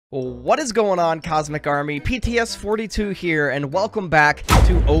What is going on, Cosmic Army? PTS42 here, and welcome back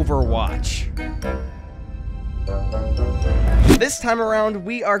to Overwatch. This time around,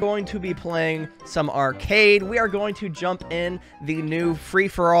 we are going to be playing some arcade. We are going to jump in the new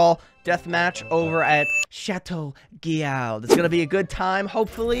free-for-all deathmatch over at Chateau Guild. It's going to be a good time.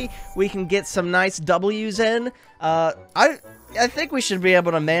 Hopefully, we can get some nice W's in. I think we should be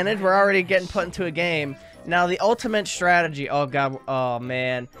able to manage. We're already getting put into a game. Now, the ultimate strategy... Oh, God. Oh,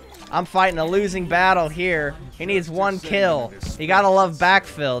 man. I'm fighting a losing battle here. He needs one kill. You gotta love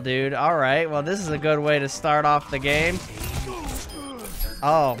backfill, dude. Alright, well, this is a good way to start off the game.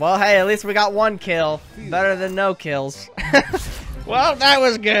 Oh, well, hey, at least we got one kill. Better than no kills. Well, that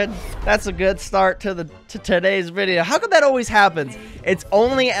was good. That's a good start to today's video. How come that always happens? It's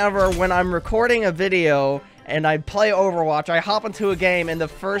only ever when I'm recording a video and I play Overwatch, I hop into a game, and the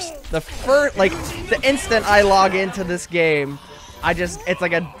instant I log into this game, it's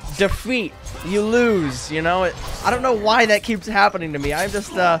like a defeat. You lose, you know? I don't know why that keeps happening to me. I'm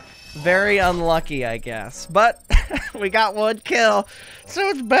just, very unlucky, I guess. But, we got one kill, so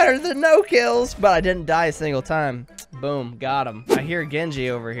it's better than no kills. But I didn't die a single time. Boom, got him. I hear Genji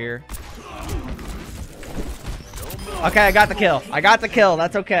over here. Okay, I got the kill. I got the kill,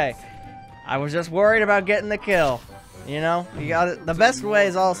 that's okay. I was just worried about getting the kill. You know, you got it. The best way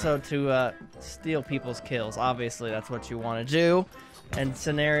is also to steal people's kills. Obviously, that's what you want to do in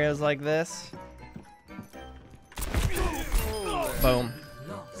scenarios like this. Boom.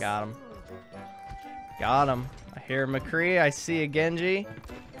 Got him. Got him. I hear McCree. I see a Genji.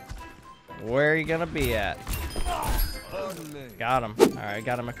 Where are you gonna be at? Got him. Alright,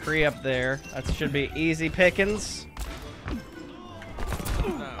 got a McCree up there. That should be easy pickings.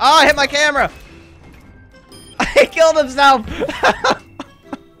 Oh, I hit my camera! He killed himself!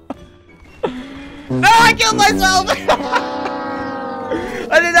 No, I killed myself!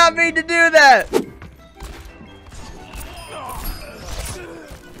 I did not mean to do that!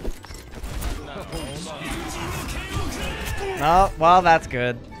 Oh, well, that's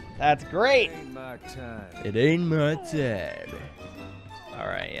good. That's great! It ain't my time.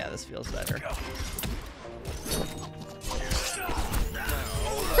 Alright, yeah, this feels better.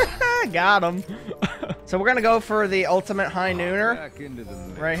 Got him. So we're gonna go for the ultimate high nooner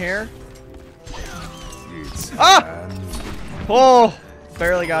right here. Ah! Oh!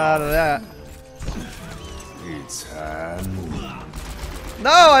 Barely got out of that.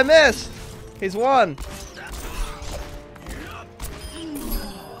 No, I missed! He's one.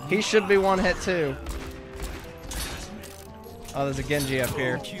 He should be one hit too. Oh, there's a Genji up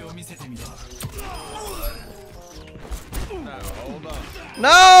here.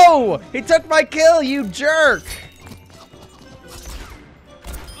 No! He took my kill, you jerk!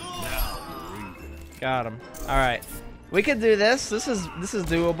 Got him. Alright. We can do this. This is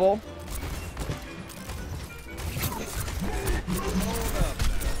doable.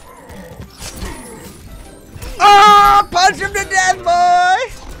 Oh! Punch him to death, boy!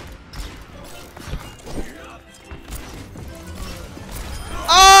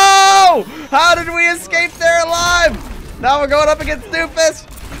 Oh! How did we escape there alive? Now we're going up against Doofus.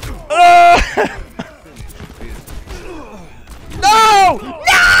 No! No!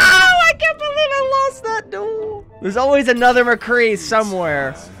 I can't believe I lost that duel. There's always another McCree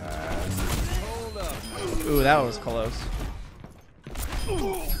somewhere. Ooh, that was close.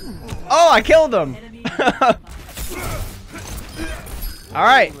 Oh, I killed him. All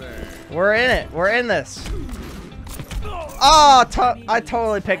right, we're in it. We're in this. Oh, I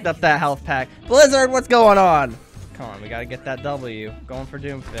totally picked up that health pack. Blizzard, what's going on? Come on, we gotta get that W. Going for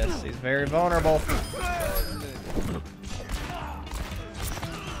Doomfist. He's very vulnerable.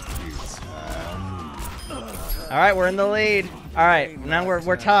 Alright, we're in the lead. Alright, now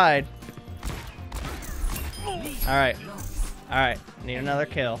we're tied. Alright. Alright, need another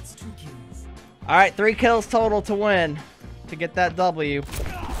kill. Alright, 3 kills total to win. To get that W.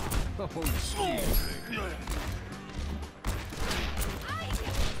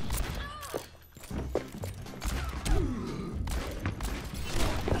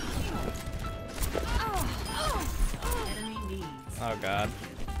 Oh, God.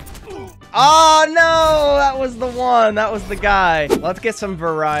 Oh, no! That was the one. That was the guy. Let's get some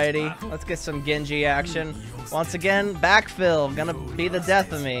variety. Let's get some Genji action. Once again, backfill. Gonna be the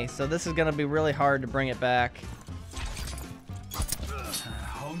death of me. So this is gonna be really hard to bring it back.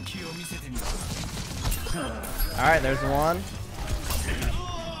 Alright, there's one.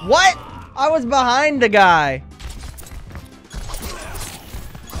 What? I was behind the guy.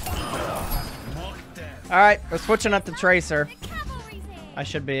 Alright, we're switching up to Tracer. I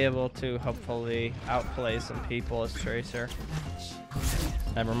should be able to hopefully outplay some people as Tracer.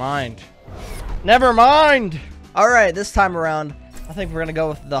 Never mind. Never mind! Alright, this time around, I think we're gonna go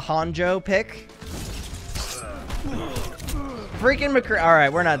with the Hanjo pick. Freaking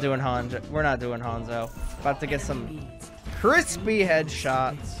Alright, we're not doing Hanjo. We're not doing Hanzo. About to get some crispy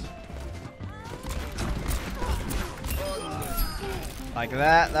headshots. Like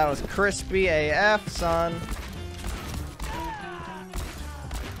that. That was crispy AF, son.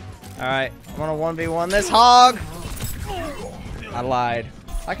 Alright, I want to 1v1 this hog. I lied.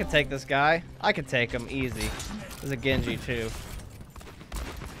 I could take this guy. I could take him easy. There's a Genji too.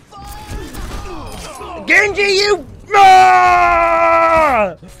 Genji, you!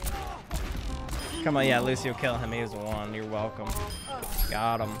 Ah! Come on, yeah, Lucio, kill him. He was one. You're welcome.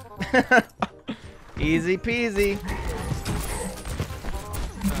 Got him. Easy peasy.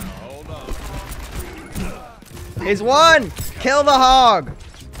 He's one! Kill the hog!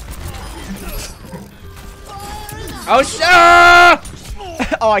 Oh,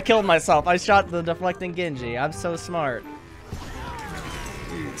 oh, I killed myself. I shot the deflecting Genji. I'm so smart.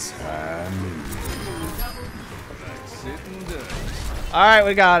 Alright,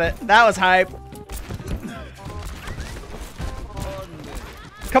 we got it. That was hype.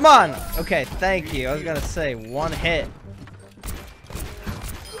 Come on! Okay, thank you. I was gonna say, one hit.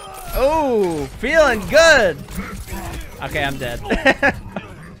 Oh, feeling good! Okay, I'm dead. I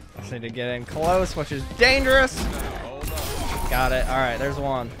just need to get in close, which is dangerous. Got it. Alright, there's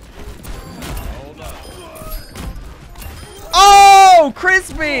one. Oh,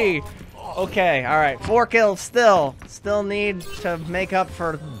 crispy! Okay, alright. 4 kills still. Still need to make up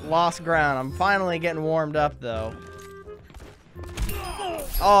for lost ground. I'm finally getting warmed up, though.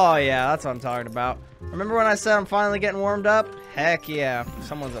 Oh, yeah, that's what I'm talking about. Remember when I said I'm finally getting warmed up? Heck yeah.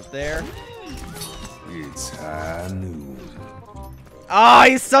 Someone's up there. It's high noon. Oh,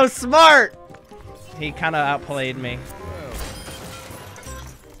 he's so smart! He kind of outplayed me.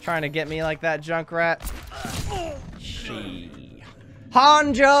 Trying to get me like that, Junkrat. Gee.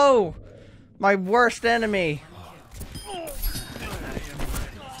 Hanjo! My worst enemy.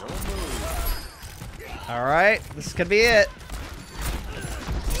 Alright, this could be it.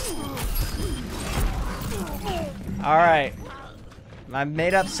 Alright. I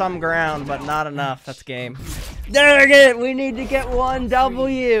made up some ground, but not enough. That's game. Dang it! We need to get 1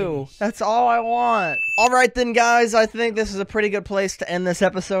 W. That's all I want. Alright then, guys. I think this is a pretty good place to end this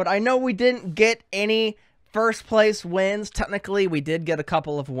episode. I know we didn't get any first place wins. Technically, we did get a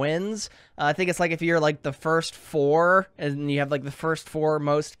couple of wins. I think it's like if you're like the first 4 and you have like the first 4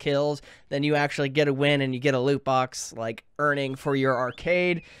 most kills, then you actually get a win and you get a loot box like earning for your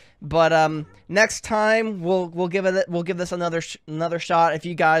arcade. But next time we'll give this another shot. If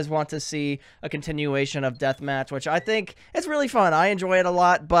you guys want to see a continuation of Deathmatch, which I think it's really fun. I enjoy it a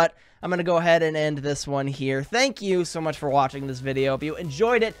lot, but I'm going to go ahead and end this one here. Thank you so much for watching this video. If you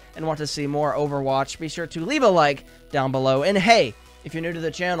enjoyed it and want to see more Overwatch, be sure to leave a like down below. And hey, if you're new to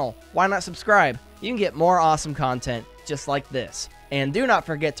the channel, why not subscribe? You can get more awesome content just like this. And do not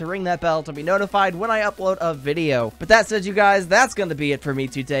forget to ring that bell to be notified when I upload a video. But that said, you guys, that's going to be it for me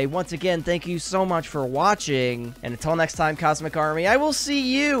today. Once again, thank you so much for watching. And until next time, Cosmic Army, I will see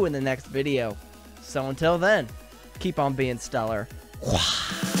you in the next video. So until then, keep on being stellar.